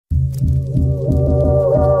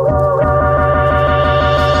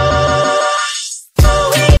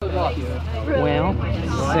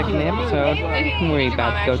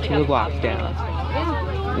go to the lockdown.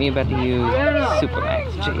 We about to use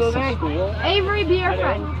Supermax Jason. Avery, be our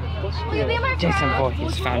friend. Will you be my friend? Jason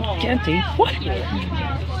Voorhees found guilty. What?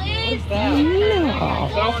 Please. No.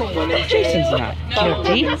 Jason's not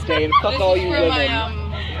guilty. Fuck all you women.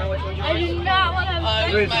 I do not want to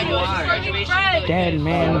have friend. Dead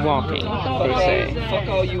man walking, they say. Fuck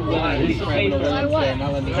all you women.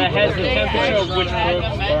 That has the temperature of which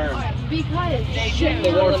birds burn. Because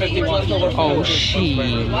They wore 51. Oh, she.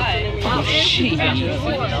 Oh, she.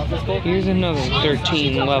 Here's another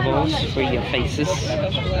 13 levels for your faces.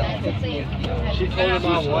 She told him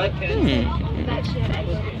on what?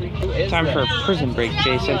 Time for a prison break,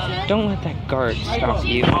 Jason. Don't let that guard stop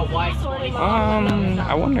you.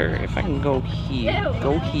 I wonder if I can go here.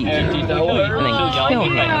 Go here. And then kill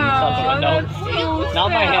him. Not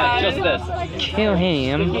my hand, just this. Kill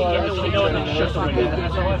him.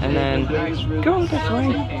 And then go this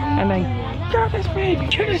way. And then go this way.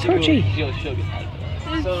 Kill this Hochi.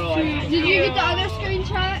 did you get the other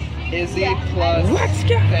screenshot? Izzy plus Let's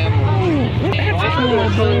go. Okay.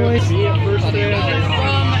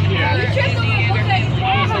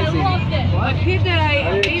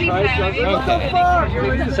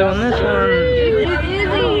 So in this one,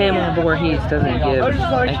 Hammer Voorhees doesn't give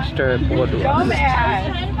extra blood loss.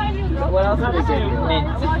 What else did they do?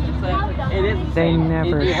 They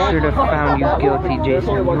never should have found you guilty,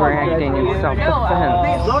 Jason. You were acting in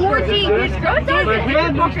self-defense.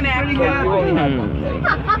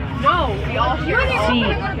 See,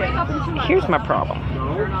 here's my problem.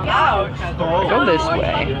 Go this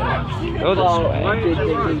way. Go this way.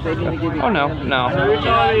 Oh no, no. No,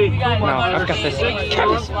 I've got this. Kill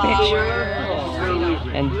this bitch.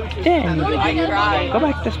 And then go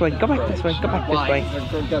back this way. Go back this way. Go back this way.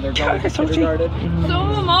 Kill this Hochi. Some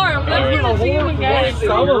of them are. I'm never gonna see them again.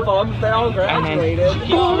 Some of them, they all graduated.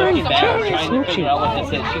 Kill this Hochi.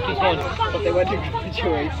 But they went to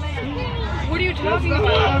graduate. What are you talking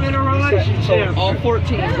about? I'm in a relationship. All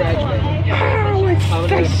 14 graduated. Oh, it's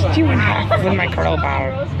sliced you in half with my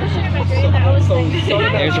crowbar.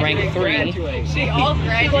 There's rank 3. She all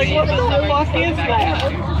graduated. What the fuck is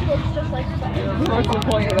that? What's the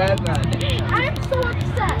point of that then? I'm so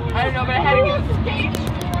upset. I don't know, but I had to get a stage.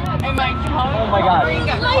 And my tongue Oh my God.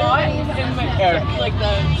 got caught in my, like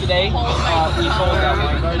Today, we sold out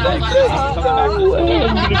my I'm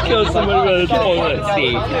gonna kill somebody by the toilet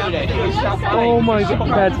seat. Oh my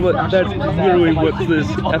god, that's literally what this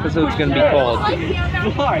episode's gonna be called.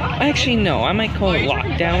 Actually, no, I might call it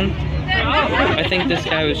Lockdown. I think this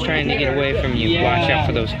guy was trying to get away from you. Watch out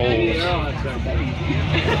for those holes.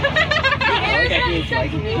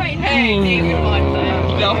 Hey, David wants that.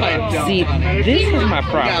 No, I don't. See, this is my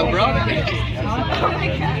problem. I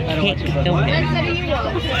can't kill him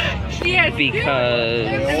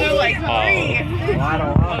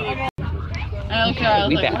because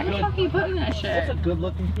we back. Where the fuck are you putting that shit? That's a good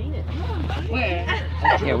looking penis. Where?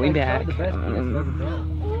 Yeah, we back.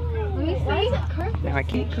 Why is it curved? Now I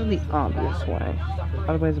can't go the obvious way,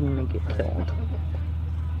 otherwise I'm gonna get killed.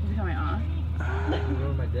 You coming off? You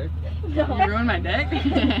ruined my dick? You ruined my dick?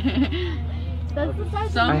 That's the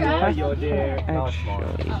size Some of the grass.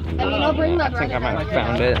 Actually, I'll bring I that think I right might have now.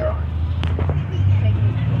 found it.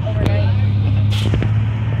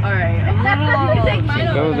 Alright,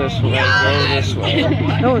 Go this way, go this way.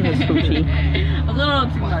 Go this Hochi. a little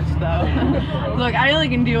too much though. Look, I only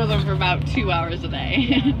can deal with them for about 2 hours a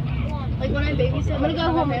day. Like when I babysit, I'm gonna go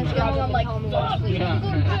home and I'm like,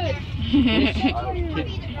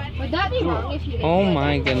 would that be wrong if you didn't? Oh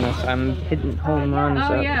my goodness, I'm hitting home runs Oh,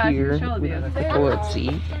 up yeah, I can here show with you. the toilet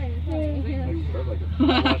seat.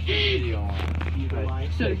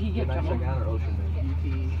 So did he get trouble?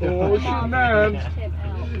 Ocean Man.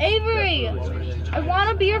 Avery, I want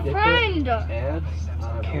to be your friend.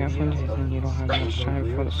 Careful, Jason, you don't have much time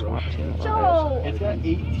before the SWAT team arrives. Joe, Joe,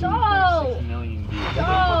 Joe,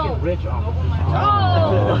 Joe.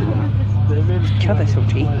 Kill this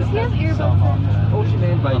Hochi. Does he have earbuds? Ocean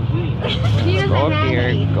Man by me. He doesn't Go up have here,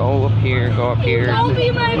 any. go up here, go up here. Don't be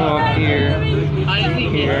my Go up friend. here.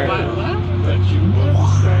 Here.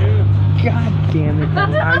 God damn it,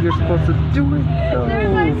 that's how you're supposed to do it, though.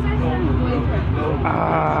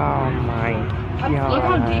 Oh my Look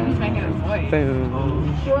how deep he's god. making his voice. Boom.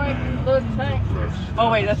 Oh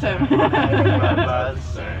wait, that's him.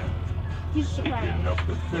 He's surprised.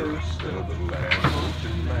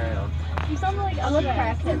 He sounds like a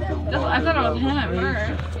crackhead. I thought it was him at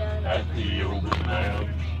first.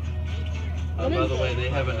 By the way, they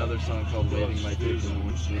have another song called Waving My Dick in the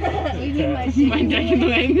Wind. My dick in the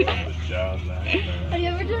wind. Have you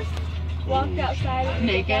ever just walked outside and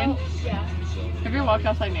Naked? Yeah. Have you ever walked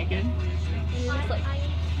outside naked? And you're just like,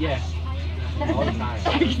 Yes. All the time.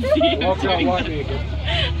 I can see him Walk doing out, walk that. me again.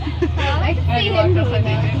 I can see him doing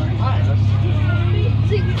that.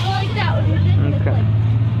 So you go like that with it. Okay.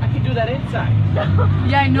 I can do that inside.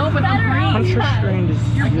 Yeah, I know, but I'm Punch green. your screen to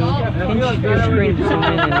You're wall. pinch your screen to zoom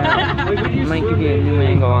in and out. It might give you a new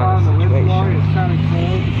angle on the situation.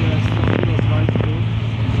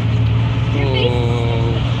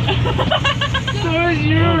 Oh. So is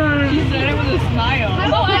yours. She said it with a smile.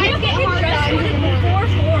 Oh, I just get dressed with it before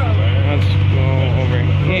 4 of them. Let's go over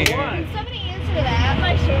here. Somebody answer that.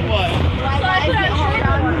 My shirt. What? So I put on shirt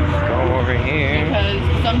on. Go over here. Because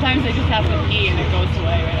sometimes they just have to pee and it goes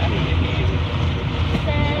away right after they pee.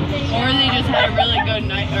 Or they just had a really good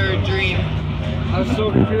night or dream. I was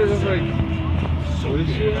so confused. I was like, what did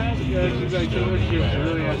she ask? Yeah, she's like, she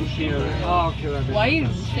really has to see her. Oh, okay. Why are you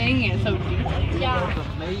saying it so deep? Yeah.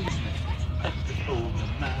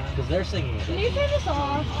 Because they're singing it. Can you turn this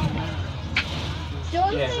off?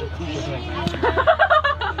 Don't sing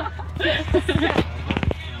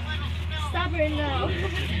Stop it now.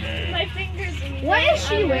 My fingers. What is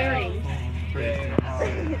she wearing?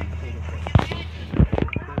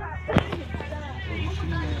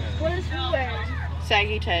 What is she wearing?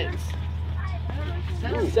 Saggy tits.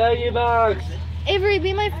 Saggy box. Avery,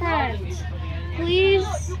 be my friend. Please.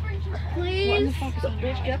 Please.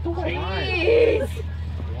 Bitch, get the way. Please.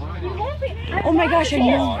 You won't be. Oh my gosh, I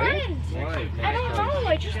know. I don't know.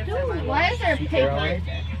 I just do. Why is there paper?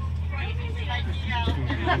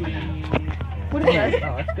 What is that?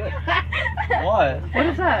 Oh, that's good. What? What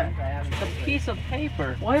is that? It's a piece of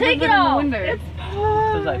paper. Why Take is it it in the off. window?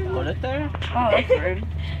 Because I put it there? Oh, that's weird.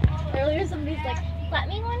 Earlier, somebody's like, "Let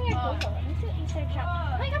me go on your Google. Let me see what you search up."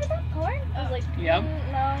 Oh my God, was that porn? I was like, Yep. No,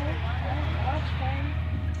 watch porn.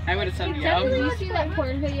 I would have said You yep. definitely see that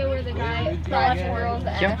porn video where the guy thought world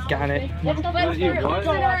ass. Yep, got it. Yep, the best you part what? was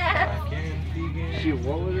in her ass. She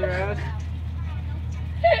what with her ass?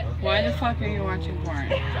 Why the fuck are you watching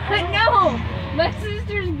porn? I know! My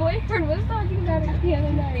sister's boyfriend was talking about it the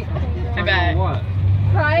other night. I bet. What?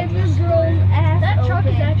 Private girl's ass. That truck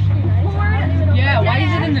is actually nice. Porn? Yeah, why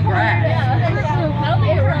is it in the grass? Yeah, I don't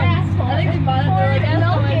think it's asshole. I think they bought it there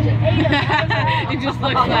like It just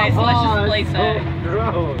looks nice. Let's just place so it.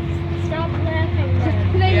 gross. Stop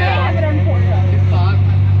laughing. They Yeah. may have it on porn. Fuck.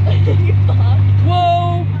 You fuck.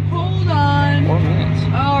 Whoa, hold on. 4 minutes.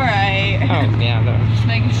 Alright. Oh, yeah, though. Just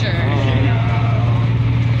making sure.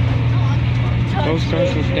 Those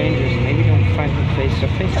girls is dangerous. Maybe don't fight them face to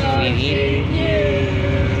face, sweetie.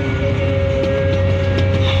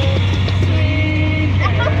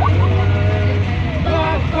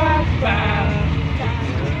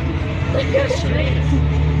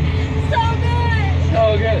 So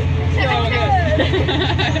good. So good.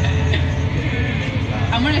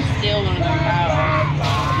 I'm gonna steal one of their cows.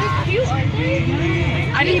 They're cute, aren't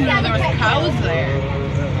they? I didn't even know there was cows there.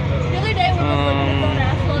 The other day when I was looking at that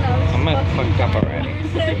asshole, and I was I'm not fucked up already.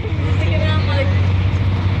 sticking out like,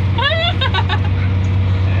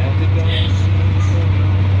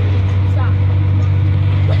 stop.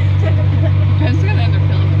 Ben's gonna end up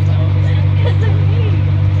killing himself. Because of me.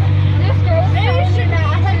 This girl I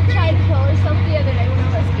had tried to kill herself the other day when I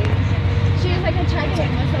was skating. She was like, I tried to hit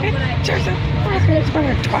myself when I... There's a fucking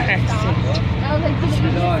twilight Stop. And I was like, did you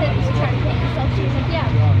just say you tried to kill yourself? She was like, yeah.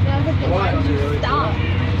 And I was like, then why did you stop?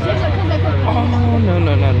 She was like, because I couldn't... Oh, no.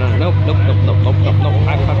 Nope.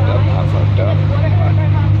 I fucked up. What if my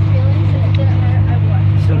mom's feelings and it didn't hurt? I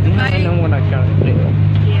would. So now I know what I gotta do.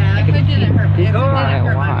 Yeah, if it didn't hurt me, if it didn't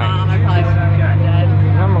hurt my mom, I probably would have been dead.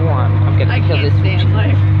 Number 1, I'm gonna I kill can't this bitch. stand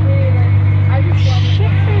life. I just love it.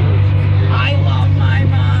 I love my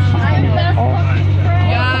mom. I'm best fucking friend.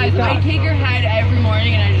 Guys, I take her head every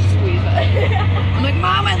morning and I just squeeze it. I'm like,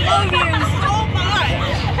 Mom, I love you so much.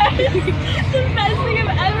 The best thing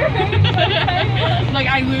I've ever heard. Like,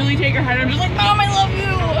 I literally take her head and I'm just like, Mom, I love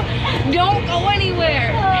you. Don't go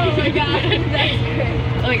anywhere. Oh my god, that's great.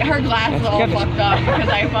 Like, her glass is all That's good. fucked up because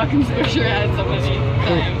I fucking squish her head so many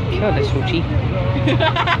times. Kill this Hoochie.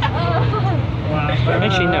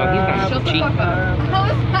 Actually, no, he's not Shut the Hoochie. fuck up. How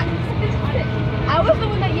was that? I was the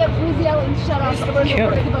one that was yelling, shut up.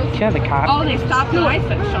 Kill the cop. Oh, they stopped and I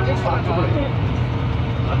said, shut the fuck up.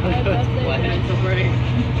 What? It's a break.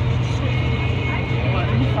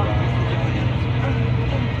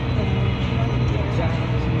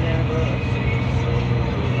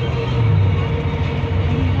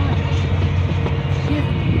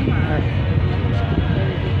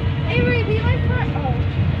 Avery, be my friend. Oh.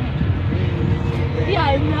 Yeah,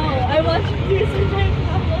 I know. I watch you do sometimes.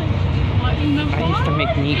 What in the I used to make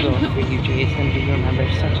meatloaf for you, Jason. Do you remember?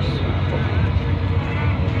 Such a sweet boy.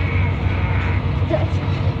 I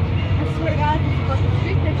swear to God, this is fucking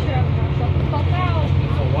street picture of myself. Fuck out.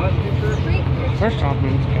 What picture? Street picture. First off,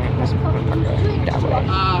 I'm just going this motherfucker that way.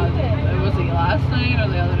 Was it last night or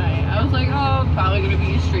the other night? I was like, oh, probably gonna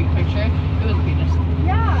be a street picture. It was a penis.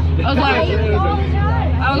 Yeah. I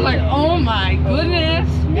was like, oh my goodness.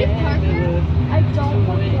 Nick Parker, I don't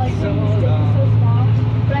want to like make his dick so small,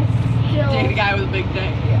 but I still. Date a guy with a big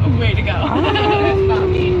dick. Way to go.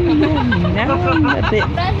 Now I'm a bit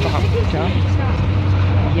That's fucked up.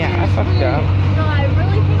 Yeah, I fucked up. No, I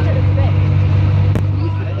really think that it's big.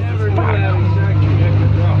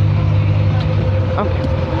 Okay.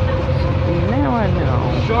 Now I know.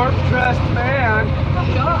 Sharp-dressed man.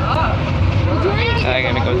 Shut up. I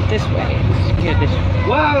gotta go this way. Scare this.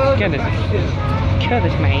 Wow. Scare this. Scare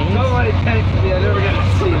this man. Somebody texted me. I never got to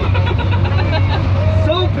see it.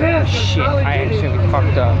 So pissed. Shit, I actually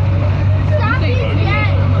fucked up. Stop being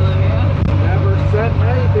gay. Never said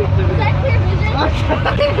anything to Is me. that clear vision? What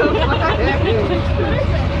is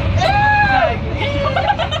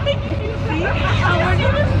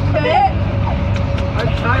it? I'm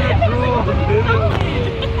trying to drool.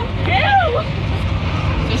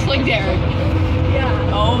 Just like Derek.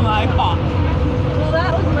 Yeah. Oh my god. Well,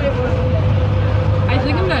 that was my worst. I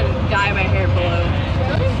think I'm gonna dye my hair blue.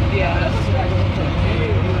 Really? Yeah.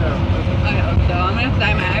 I hope so. I'm gonna have to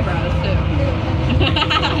dye my eyebrows too.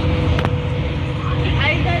 I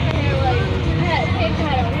dyed my hair like I had pink, I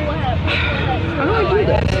had a blue, I had a purple, I had How do I do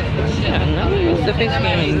that? Yeah, no, it's the face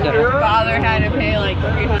scanning My there. father had to pay like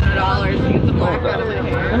 $300 to get the black out of my Let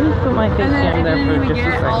hair. me put my face And then cam I there didn't for even just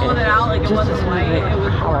a get all of it second. out, like it Just to wasn't see white, it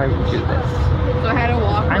was how I would do this. So I had to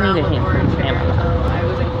walk I around need a hand before for the camera. I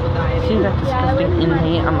was able to dye it. See that disgusting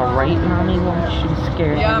inmate on the right, mommy? Once you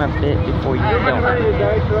scare him a bit before you kill him.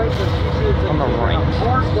 On the right.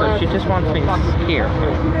 So she just wants me to scare him.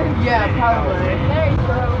 Yeah, probably. Very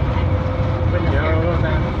slow. She's literally, we're on the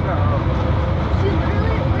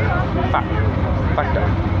Fuck. Fucked up.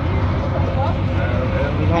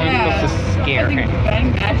 He's only supposed to scare I think him. Ben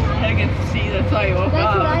bashed his head against the seat, that's why he woke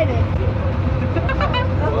That's what I up. did.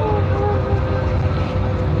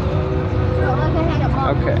 Felt like I had a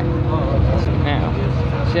bump. Okay. So now,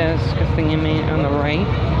 see that disgusting inmate on the right?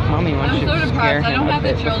 Mommy wants I'm you so to scare depressed. I him don't a have the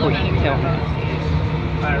bit before children you kill anymore. him.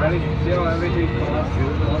 Alright, ready? See how everything costs?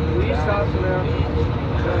 Will you stop now?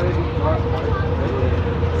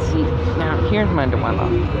 See, now here's my dilemma.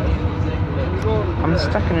 I'm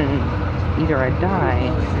stuck in either I die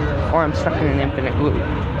or I'm stuck in an infinite loop.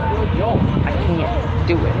 I can't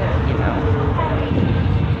do it, you know.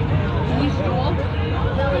 You stole?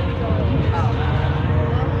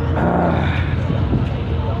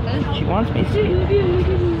 She wants me to see.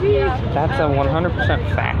 That's a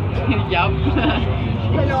 100% fact. Yup.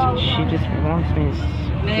 She just wants me to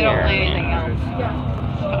And they don't scare play anything me. else.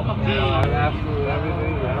 Absolutely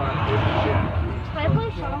everything. I don't have to do shit. Can I play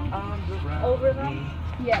songs over them?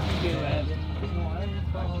 Yeah.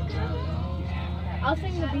 I'll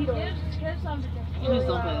sing the Beatles. You just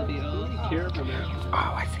don't play the Beatles. Oh,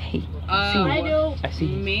 I see. I do. I see.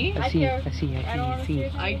 Me? I I see. care. I see. I don't I want to see. see I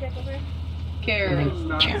your see. tiny dick over. Care. And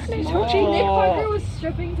then Karen is watching. Nick Parker was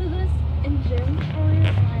stripping to this in gym earlier,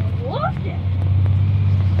 and I loved it.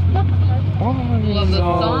 Love the part. Love the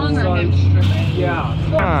song or him stripping? Yeah.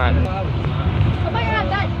 Come on. Oh my god,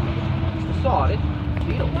 that. Saw it. Why is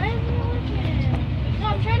he looking? No,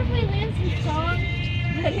 I'm trying to play Lance's song,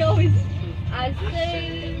 but he always. I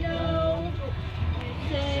say no. I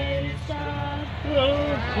say stop.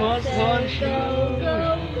 I say go, go,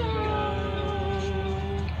 go.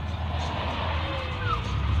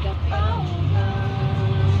 Oh, no.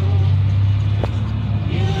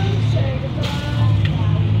 You say goodbye.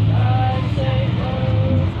 I say no.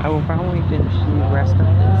 I will probably finish the rest of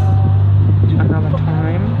this another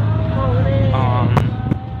time.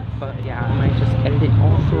 But yeah, I might just edit it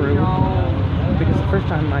all through because the first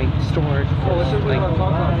time my storage was like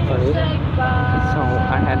full, so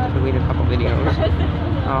I had to delete a couple videos.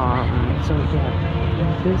 So yeah,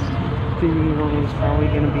 this video is probably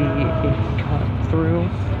gonna be a cut through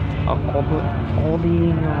of all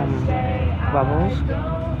the levels.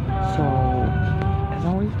 So as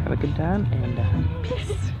always, have a good time and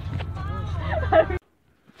peace.